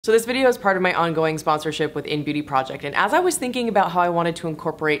So this video is part of my ongoing sponsorship with innbeauty project, and as I was thinking about how I wanted to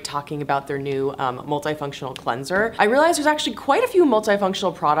incorporate talking about their new multifunctional cleanser, I realized there's actually quite a few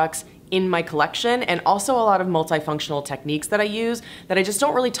multifunctional products in my collection, and also a lot of multifunctional techniques that I use that I just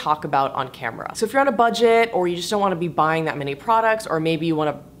don't really talk about on camera. So if you're on a budget, or you just don't want to be buying that many products, or maybe you want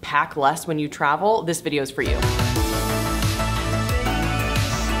to pack less when you travel, this video is for you.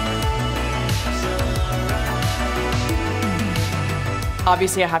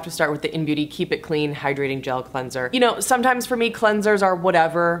 Obviously, I have to start with the innbeauty Keep It Clean Hydrating Gel Cleanser. You know, sometimes for me, cleansers are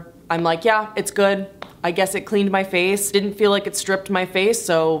whatever. I'm like, yeah, it's good. I guess it cleaned my face. Didn't feel like it stripped my face,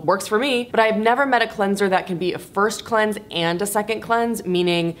 so works for me. But I've never met a cleanser that can be a first cleanse and a second cleanse,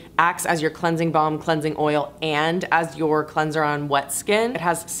 meaning acts as your cleansing balm, cleansing oil, and as your cleanser on wet skin. It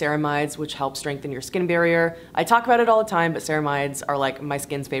has ceramides, which help strengthen your skin barrier. I talk about it all the time, but ceramides are like my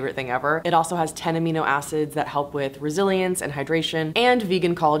skin's favorite thing ever. It also has 10 amino acids that help with resilience and hydration, and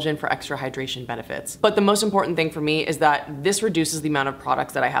vegan collagen for extra hydration benefits. But the most important thing for me is that this reduces the amount of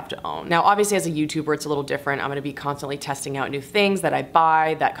products that I have to own. Now, obviously as a YouTuber, it's a little different. I'm gonna be constantly testing out new things that I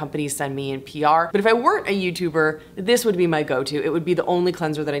buy, that companies send me in PR. But if I weren't a YouTuber, this would be my go-to. It would be the only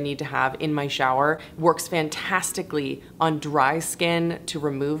cleanser that I need to have in my shower. Works fantastically on dry skin to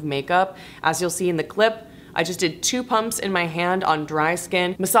remove makeup. As you'll see in the clip, I just did 2 pumps in my hand on dry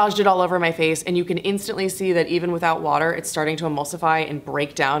skin, massaged it all over my face, and you can instantly see that even without water, it's starting to emulsify and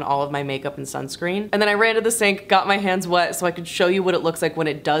break down all of my makeup and sunscreen. And then I ran to the sink, got my hands wet so I could show you what it looks like when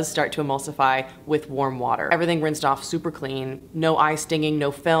it does start to emulsify with warm water. Everything rinsed off super clean, no eye stinging,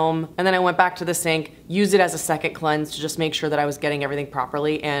 no film. And then I went back to the sink, used it as a second cleanse to just make sure that I was getting everything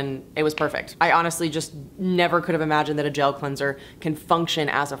properly, and it was perfect. I honestly just never could have imagined that a gel cleanser can function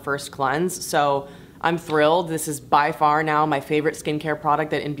as a first cleanse, so I'm thrilled. This is by far now my favorite skincare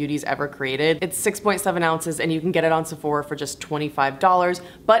product that innbeauty's ever created. It's 6.7 ounces and you can get it on Sephora for just $25.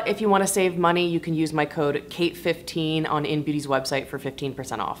 But if you want to save money, you can use my code KATE15 on innbeauty's website for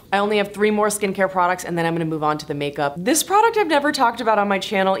 15% off. I only have 3 more skincare products and then I'm gonna move on to the makeup. This product I've never talked about on my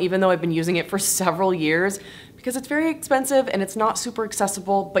channel, even though I've been using it for several years, because it's very expensive and it's not super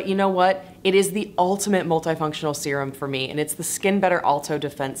accessible, but you know what? It is the ultimate multifunctional serum for me, and it's the Skinbetter Alto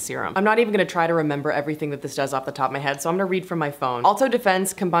Defense Serum. I'm not even gonna try to remember everything that this does off the top of my head, so I'm gonna read from my phone. Alto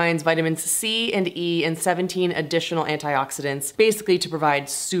Defense combines vitamins C and E and 17 additional antioxidants, basically to provide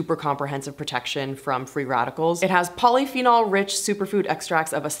super comprehensive protection from free radicals. It has polyphenol-rich superfood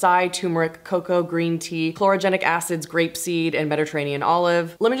extracts of acai, turmeric, cocoa, green tea, chlorogenic acids, grapeseed, and Mediterranean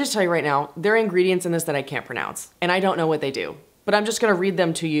olive. Let me just tell you right now, there are ingredients in this that I can't pronounce. And I don't know what they do, but I'm just gonna read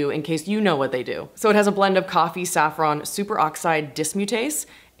them to you in case you know what they do. So it has a blend of coffee, saffron, superoxide dismutase,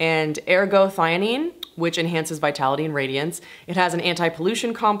 and ergothioneine, which enhances vitality and radiance. It has an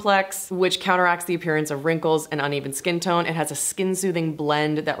anti-pollution complex, which counteracts the appearance of wrinkles and uneven skin tone. It has a skin-soothing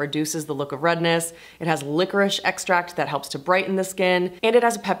blend that reduces the look of redness. It has licorice extract that helps to brighten the skin. And it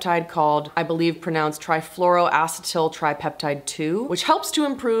has a peptide called, I believe pronounced trifluoroacetyl tripeptide 2, which helps to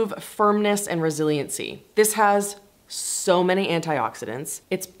improve firmness and resiliency. This has so many antioxidants.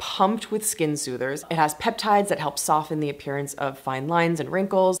 It's pumped with skin soothers. It has peptides that help soften the appearance of fine lines and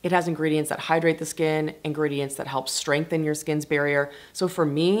wrinkles. It has ingredients that hydrate the skin, ingredients that help strengthen your skin's barrier. So for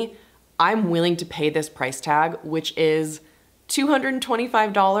me, I'm willing to pay this price tag, which is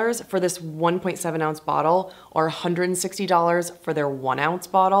 $225 for this 1.7 ounce bottle, or $160 for their 1 ounce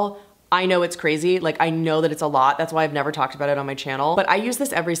bottle. I know it's crazy, like I know that it's a lot, that's why I've never talked about it on my channel, but I use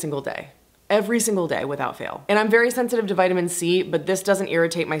this every single day without fail. And I'm very sensitive to vitamin C, but this doesn't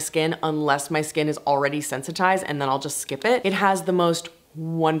irritate my skin unless my skin is already sensitized, and then I'll just skip it. It has the most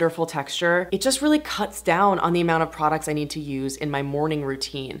wonderful texture. It just really cuts down on the amount of products I need to use in my morning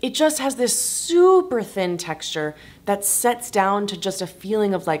routine. It just has this super thin texture that sets down to just a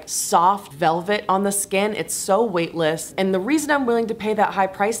feeling of like soft velvet on the skin. It's so weightless. And the reason I'm willing to pay that high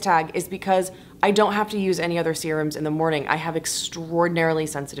price tag is because I don't have to use any other serums in the morning. I have extraordinarily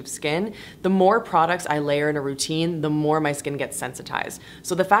sensitive skin. The more products I layer in a routine, the more my skin gets sensitized.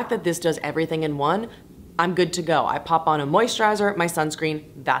 So the fact that this does everything in one, I'm good to go. I pop on a moisturizer, my sunscreen,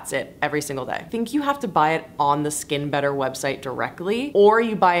 that's it, every single day. I think you have to buy it on the Skinbetter website directly, or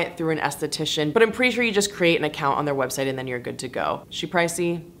you buy it through an esthetician, but I'm pretty sure you just create an account on their website and then you're good to go. Is she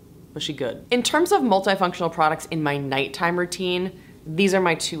pricey? Was she good? In terms of multifunctional products in my nighttime routine, these are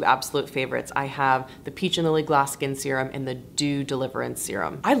my 2 absolute favorites. I have the Peach and Lily Glass Skin Serum and the Dieux Deliverance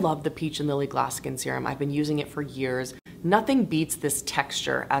Serum. I love the Peach and Lily Glass Skin Serum. I've been using it for years. Nothing beats this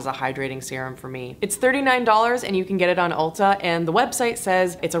texture as a hydrating serum for me. It's $39 and you can get it on Ulta, and the website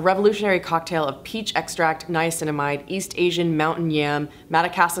says it's a revolutionary cocktail of peach extract, niacinamide, East Asian mountain yam,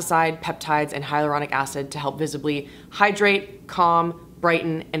 madecassoside, peptides, and hyaluronic acid to help visibly hydrate, calm,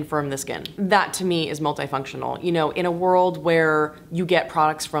 brighten, and firm the skin. That to me is multifunctional. You know, in a world where you get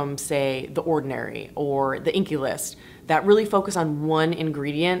products from, say, The Ordinary or the Inkey List that really focus on one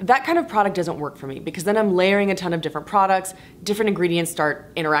ingredient, that kind of product doesn't work for me because then I'm layering a ton of different products, different ingredients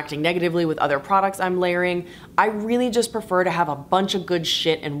start interacting negatively with other products I'm layering. I really just prefer to have a bunch of good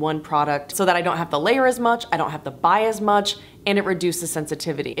shit in one product so that I don't have to layer as much, I don't have to buy as much, and it reduces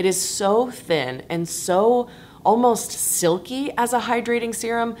sensitivity. It is so thin and so almost silky as a hydrating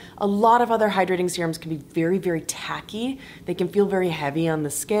serum. A lot of other hydrating serums can be very, very tacky. They can feel very heavy on the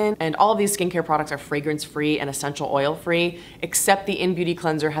skin. And all of these skincare products are fragrance-free and essential oil-free, except the In Beauty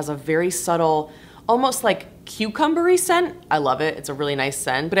cleanser has a very subtle, almost like cucumbery scent. I love it, it's a really nice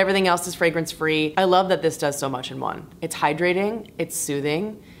scent, but everything else is fragrance-free. I love that this does so much in one. It's hydrating, it's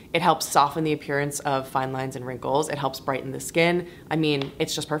soothing, it helps soften the appearance of fine lines and wrinkles, it helps brighten the skin. I mean,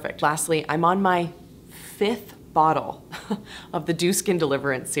 it's just perfect. Lastly, I'm on my 5th bottle of the Dieux Skin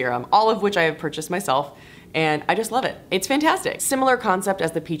Deliverance Serum, all of which I have purchased myself, and I just love it. It's fantastic. Similar concept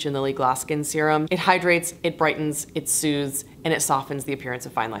as the Peach and Lily Glass Skin Serum. It hydrates, it brightens, it soothes, and it softens the appearance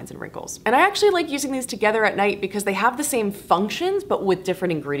of fine lines and wrinkles. And I actually like using these together at night because they have the same functions, but with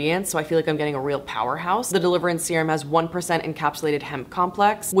different ingredients, so I feel like I'm getting a real powerhouse. The Deliverance Serum has 1% encapsulated hemp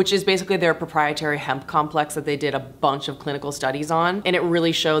complex, which is basically their proprietary hemp complex that they did a bunch of clinical studies on, and it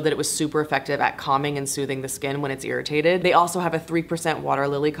really showed that it was super effective at calming and soothing the skin when it's irritated. They also have a 3% water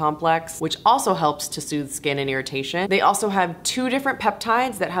lily complex, which also helps to soothe skin and irritation. They also have 2 different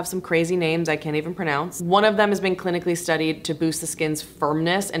peptides that have some crazy names I can't even pronounce. One of them has been clinically studied to boost the skin's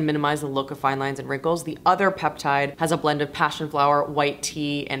firmness and minimize the look of fine lines and wrinkles. The other peptide has a blend of passion flower, white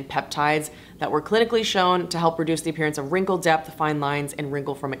tea, and peptides that were clinically shown to help reduce the appearance of wrinkle depth, fine lines, and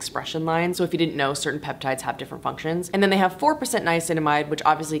wrinkle from expression lines. So if you didn't know, certain peptides have different functions. And then they have 4% niacinamide, which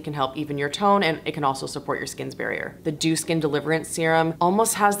obviously can help even your tone, and it can also support your skin's barrier. The Dieux Skin Deliverance Serum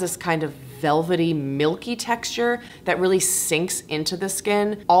almost has this kind of velvety, milky texture that really sinks into the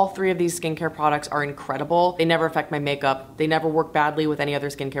skin. All 3 of these skincare products are incredible. They never affect my makeup. They never work badly with any other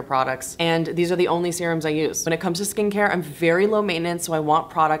skincare products. And these are the only serums I use. When it comes to skincare, I'm very low maintenance, so I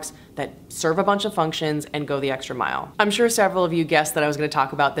want products that serve a bunch of functions and go the extra mile. I'm sure several of you guessed that I was gonna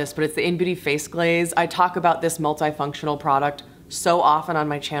talk about this, but it's the In Beauty Face Glaze. I talk about this multifunctional product so often on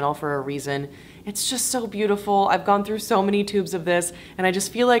my channel for a reason. It's just so beautiful. I've gone through so many tubes of this, and I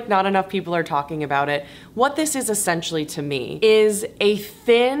just feel like not enough people are talking about it. What this is essentially to me is a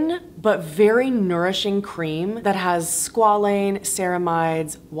thin but very nourishing cream that has squalane,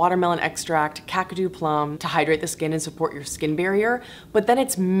 ceramides, watermelon extract, kakadu plum to hydrate the skin and support your skin barrier, but then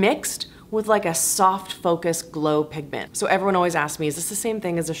it's mixed with like a soft focus glow pigment. So everyone always asks me, is this the same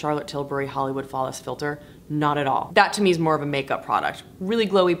thing as the Charlotte Tilbury Hollywood Flawless Filter? Not at all. That to me is more of a makeup product. Really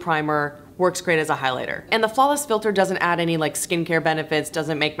glowy primer, works great as a highlighter. And the Flawless Filter doesn't add any like skincare benefits,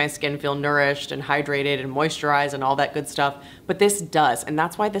 doesn't make my skin feel nourished and hydrated and moisturized and all that good stuff, but this does, and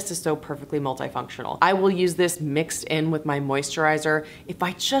that's why this is so perfectly multifunctional. I will use this mixed in with my moisturizer if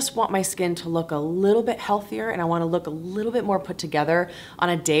I just want my skin to look a little bit healthier and I wanna look a little bit more put together on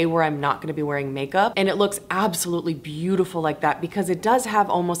a day where I'm not gonna be wearing makeup. And it looks absolutely beautiful like that because it does have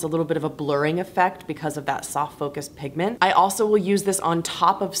almost a little bit of a blurring effect because of that soft focus pigment. I also will use this on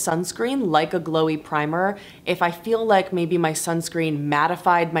top of sunscreen like a glowy primer if I feel like maybe my sunscreen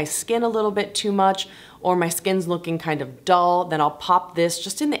mattified my skin a little bit too much or my skin's looking kind of dull, then I'll pop this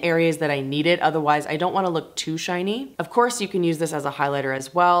just in the areas that I need it. Otherwise, I don't want to look too shiny. Of course, you can use this as a highlighter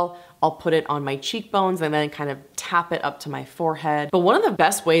as well. I'll put it on my cheekbones and then kind of tap it up to my forehead. But one of the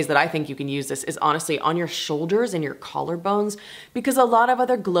best ways that I think you can use this is honestly on your shoulders and your collarbones, because a lot of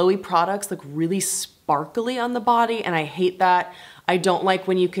other glowy products look really sparkly on the body, and I hate that. I don't like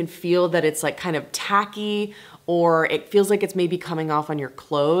when you can feel that it's like kind of tacky or it feels like it's maybe coming off on your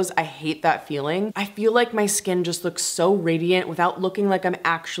clothes. I hate that feeling. I feel like my skin just looks so radiant without looking like I'm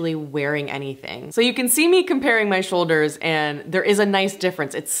actually wearing anything. So you can see me comparing my shoulders and there is a nice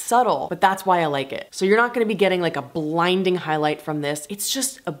difference. It's subtle, but that's why I like it. So you're not gonna be getting like a blinding highlight from this. It's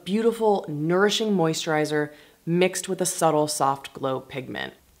just a beautiful, nourishing moisturizer mixed with a subtle, soft glow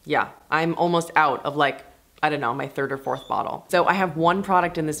pigment. Yeah, I'm almost out of like, I don't know, my 3rd or 4th bottle. So I have one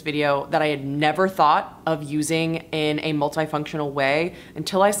product in this video that I had never thought of using in a multifunctional way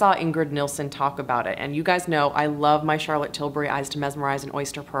until I saw Ingrid Nilsen talk about it. And you guys know I love my Charlotte Tilbury Eyes to Mesmerize and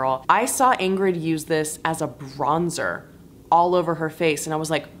Oyster Pearl. I saw Ingrid use this as a bronzer all over her face and I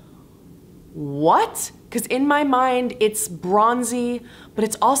was like, what? Because in my mind, it's bronzy, but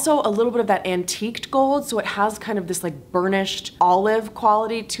it's also a little bit of that antiqued gold, so it has kind of this like burnished olive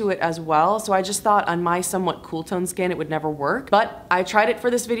quality to it as well. So I just thought on my somewhat cool tone skin, it would never work. But I tried it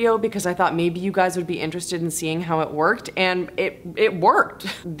for this video because I thought maybe you guys would be interested in seeing how it worked, and it worked.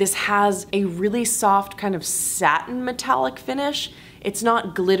 This has a really soft kind of satin metallic finish. It's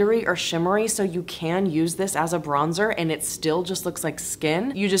not glittery or shimmery, so you can use this as a bronzer and it still just looks like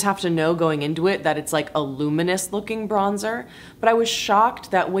skin. You just have to know going into it that it's like a luminous looking bronzer. But I was shocked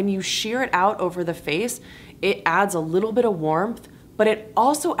that when you sheer it out over the face, it adds a little bit of warmth, but it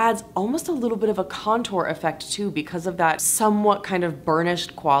also adds almost a little bit of a contour effect too because of that somewhat kind of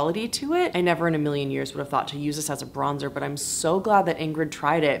burnished quality to it. I never in a million years would have thought to use this as a bronzer, but I'm so glad that Ingrid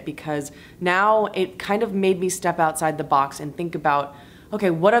tried it because now it kind of made me step outside the box and think about,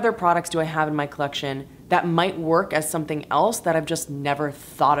 okay, what other products do I have in my collection that might work as something else that I've just never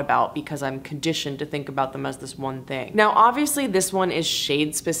thought about because I'm conditioned to think about them as this one thing. Now, obviously this one is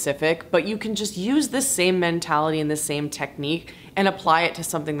shade specific, but you can just use this same mentality and the same technique and apply it to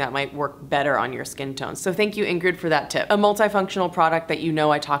something that might work better on your skin tone. So thank you, Ingrid, for that tip. A multifunctional product that you know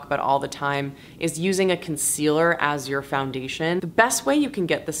I talk about all the time is using a concealer as your foundation. The best way you can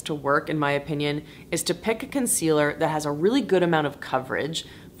get this to work, in my opinion, is to pick a concealer that has a really good amount of coverage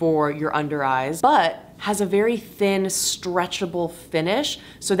for your under eyes, but has a very thin, stretchable finish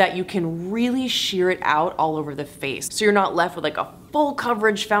so that you can really sheer it out all over the face. So you're not left with like a full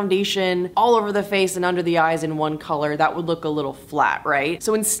coverage foundation all over the face and under the eyes in one color. That would look a little flat, right?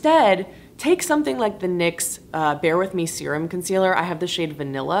 So instead, take something like the NYX Bear With Me Serum Concealer. I have the shade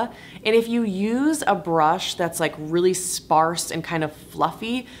Vanilla. And if you use a brush that's like really sparse and kind of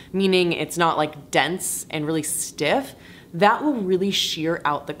fluffy, meaning it's not like dense and really stiff, that will really sheer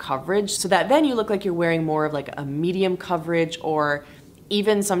out the coverage so that then you look like you're wearing more of like a medium coverage or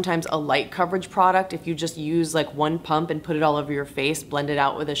even sometimes a light coverage product. If you just use like one pump and put it all over your face, blend it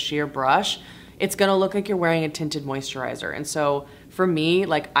out with a sheer brush, it's gonna look like you're wearing a tinted moisturizer. And so for me,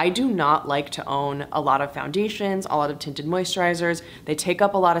 like I do not like to own a lot of foundations, a lot of tinted moisturizers. They take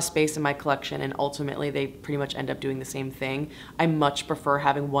up a lot of space in my collection and ultimately they pretty much end up doing the same thing. I much prefer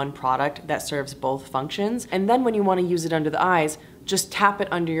having one product that serves both functions. And then when you wanna use it under the eyes, just tap it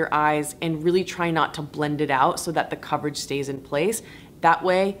under your eyes and really try not to blend it out so that the coverage stays in place. That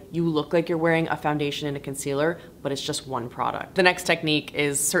way, you look like you're wearing a foundation and a concealer, but it's just one product. The next technique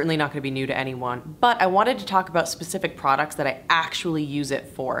is certainly not gonna be new to anyone, but I wanted to talk about specific products that I actually use it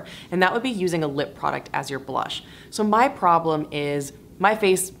for, and that would be using a lip product as your blush. So my problem is my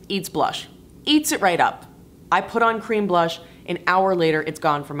face eats blush, eats it right up. I put on cream blush, an hour later, it's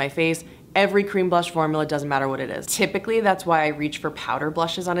gone from my face. Every cream blush formula, doesn't matter what it is. Typically, that's why I reach for powder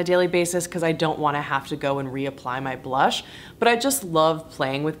blushes on a daily basis because I don't want to have to go and reapply my blush. But I just love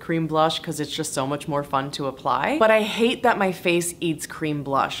playing with cream blush because it's just so much more fun to apply. But I hate that my face eats cream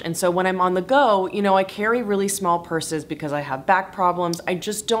blush. And so when I'm on the go, you know, I carry really small purses because I have back problems. I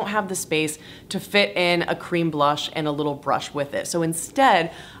just don't have the space to fit in a cream blush and a little brush with it. So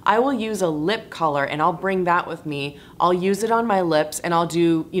instead, I will use a lip color and I'll bring that with me. I'll use it on my lips and I'll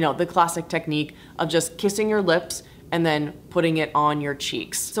do, you know, the classic technique of just kissing your lips and then putting it on your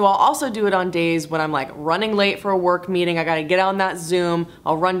cheeks. So I'll also do it on days when I'm like running late for a work meeting, I gotta get on that Zoom,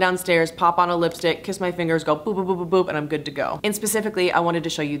 I'll run downstairs, pop on a lipstick, kiss my fingers, go boop, boop, boop, boop, boop, and I'm good to go. And specifically, I wanted to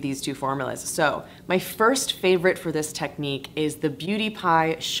show you these two formulas. So my first favorite for this technique is the Beauty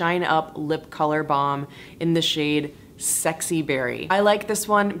Pie Shine Up Lip Color Balm in the shade Sexy Berry. I like this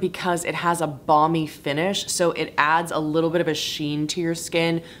one because it has a balmy finish, so it adds a little bit of a sheen to your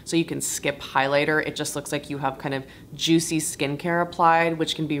skin so you can skip highlighter. It just looks like you have kind of juicy skincare applied,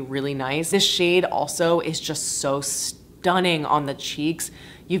 which can be really nice. This shade also is just so stunning on the cheeks.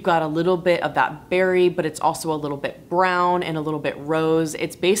 You've got a little bit of that berry, but it's also a little bit brown and a little bit rose.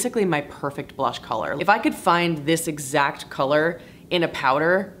 It's basically my perfect blush color. If I could find this exact color in a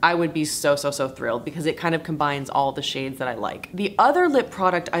powder, I would be so thrilled because it kind of combines all the shades that I like. The other lip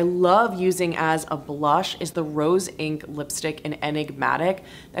product I love using as a blush is the Rose Ink lipstick in Enigmatic.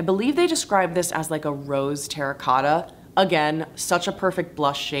 I believe they describe this as like a rose terracotta. Again, such a perfect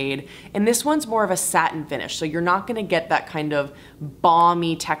blush shade. And this one's more of a satin finish, so you're not gonna get that kind of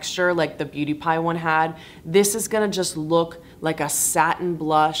balmy texture like the Beauty Pie one had. This is gonna just look like a satin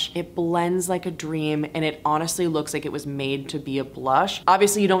blush. It blends like a dream, and it honestly looks like it was made to be a blush.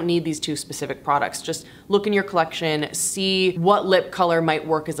 Obviously, you don't need these two specific products. Just look in your collection, see what lip color might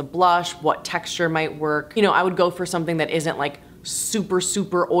work as a blush, what texture might work. You know, I would go for something that isn't like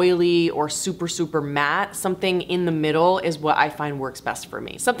super oily or super matte. Something in the middle is what I find works best for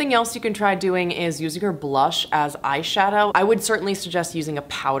me. Something else you can try doing is using your blush as eyeshadow. I would certainly suggest using a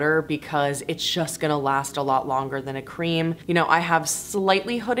powder because it's just gonna last a lot longer than a cream. You know, I have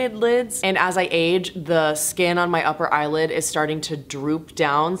slightly hooded lids, and as I age, the skin on my upper eyelid is starting to droop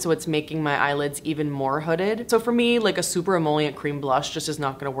down, so it's making my eyelids even more hooded. So for me, like a super emollient cream blush just is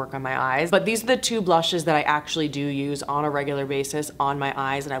not gonna work on my eyes. But these are the two blushes that I actually do use on a regular basis on my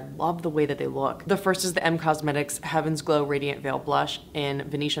eyes, and I love the way that they look. The first is the M Cosmetics Heaven's Glow Radiant Veil Blush in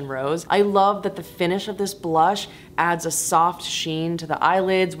Venetian Rose. I love that the finish of this blush adds a soft sheen to the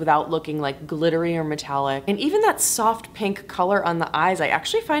eyelids without looking like glittery or metallic. And even that soft pink color on the eyes, I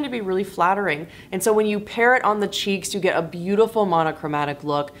actually find to be really flattering. And so when you pair it on the cheeks, you get a beautiful monochromatic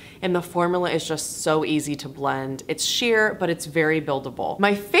look, and the formula is just so easy to blend. It's sheer, but it's very buildable.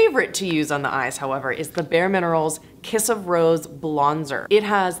 My favorite to use on the eyes, however, is the Bare Minerals Kiss of Rose Bronzer. It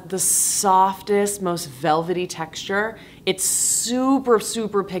has the softest, most velvety texture. It's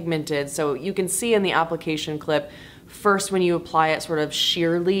super pigmented, so you can see in the application clip, first, when you apply it sort of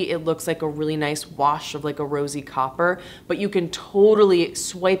sheerly, it looks like a really nice wash of like a rosy copper, but you can totally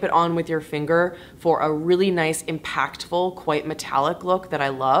swipe it on with your finger for a really nice, impactful, quite metallic look that I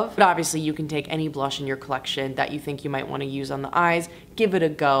love. But obviously you can take any blush in your collection that you think you might want to use on the eyes, give it a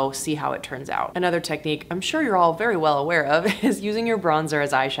go, see how it turns out. Another technique I'm sure you're all very well aware of is using your bronzer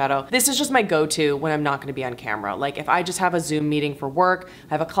as eyeshadow. This is just my go-to when I'm not gonna be on camera. Like if I just have a Zoom meeting for work,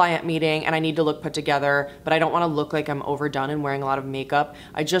 I have a client meeting, and I need to look put together, but I don't wanna look like I'm overdone and wearing a lot of makeup,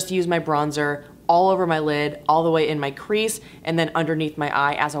 I just use my bronzer all over my lid, all the way in my crease, and then underneath my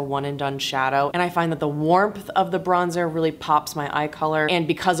eye as a one and done shadow. And I find that the warmth of the bronzer really pops my eye color. And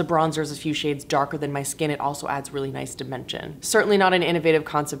because a bronzer is a few shades darker than my skin, it also adds really nice dimension. Certainly not an innovative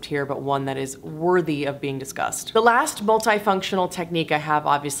concept here, but one that is worthy of being discussed. The last multifunctional technique I have,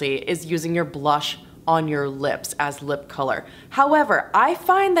 obviously, is using your blush on your lips as lip color. However, I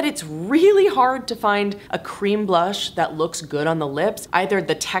find that it's really hard to find a cream blush that looks good on the lips. Either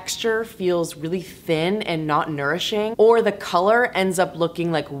the texture feels really thin and not nourishing, or the color ends up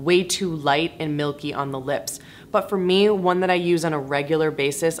looking like way too light and milky on the lips. But for me, one that I use on a regular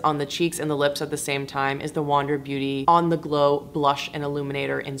basis on the cheeks and the lips at the same time is the Wander Beauty On The Glow Blush and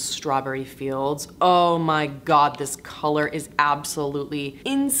Illuminator in Strawberry Fields. Oh my God, this color is absolutely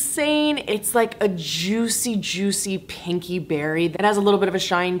insane. It's like a juicy pinky berry that has a little bit of a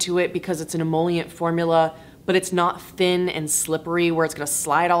shine to it because it's an emollient formula, but it's not thin and slippery where it's gonna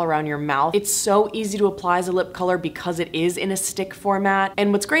slide all around your mouth. It's so easy to apply as a lip color because it is in a stick format.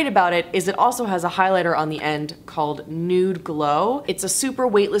 And what's great about it is it also has a highlighter on the end called Nude Glow. It's a super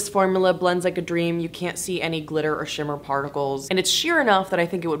weightless formula, blends like a dream. You can't see any glitter or shimmer particles. And it's sheer enough that I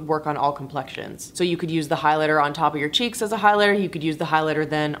think it would work on all complexions. So you could use the highlighter on top of your cheeks as a highlighter. You could use the highlighter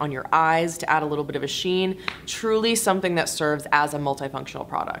then on your eyes to add a little bit of a sheen. Truly something that serves as a multifunctional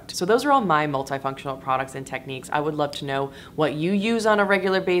product. So those are all my multifunctional products and techniques. I would love to know what you use on a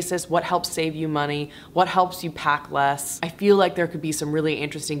regular basis, what helps save you money, what helps you pack less. I feel like there could be some really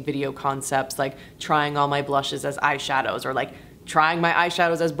interesting video concepts like trying all my blushes as eyeshadows, or like trying my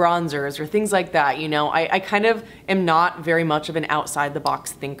eyeshadows as bronzers, or things like that. You know, I kind of am not very much of an outside the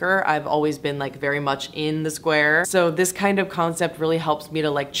box thinker. I've always been like very much in the square. So this kind of concept really helps me to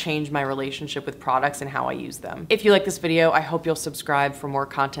like change my relationship with products and how I use them. If you like this video, I hope you'll subscribe for more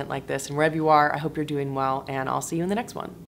content like this. And wherever you are, I hope you're doing well, and I'll see you in the next one.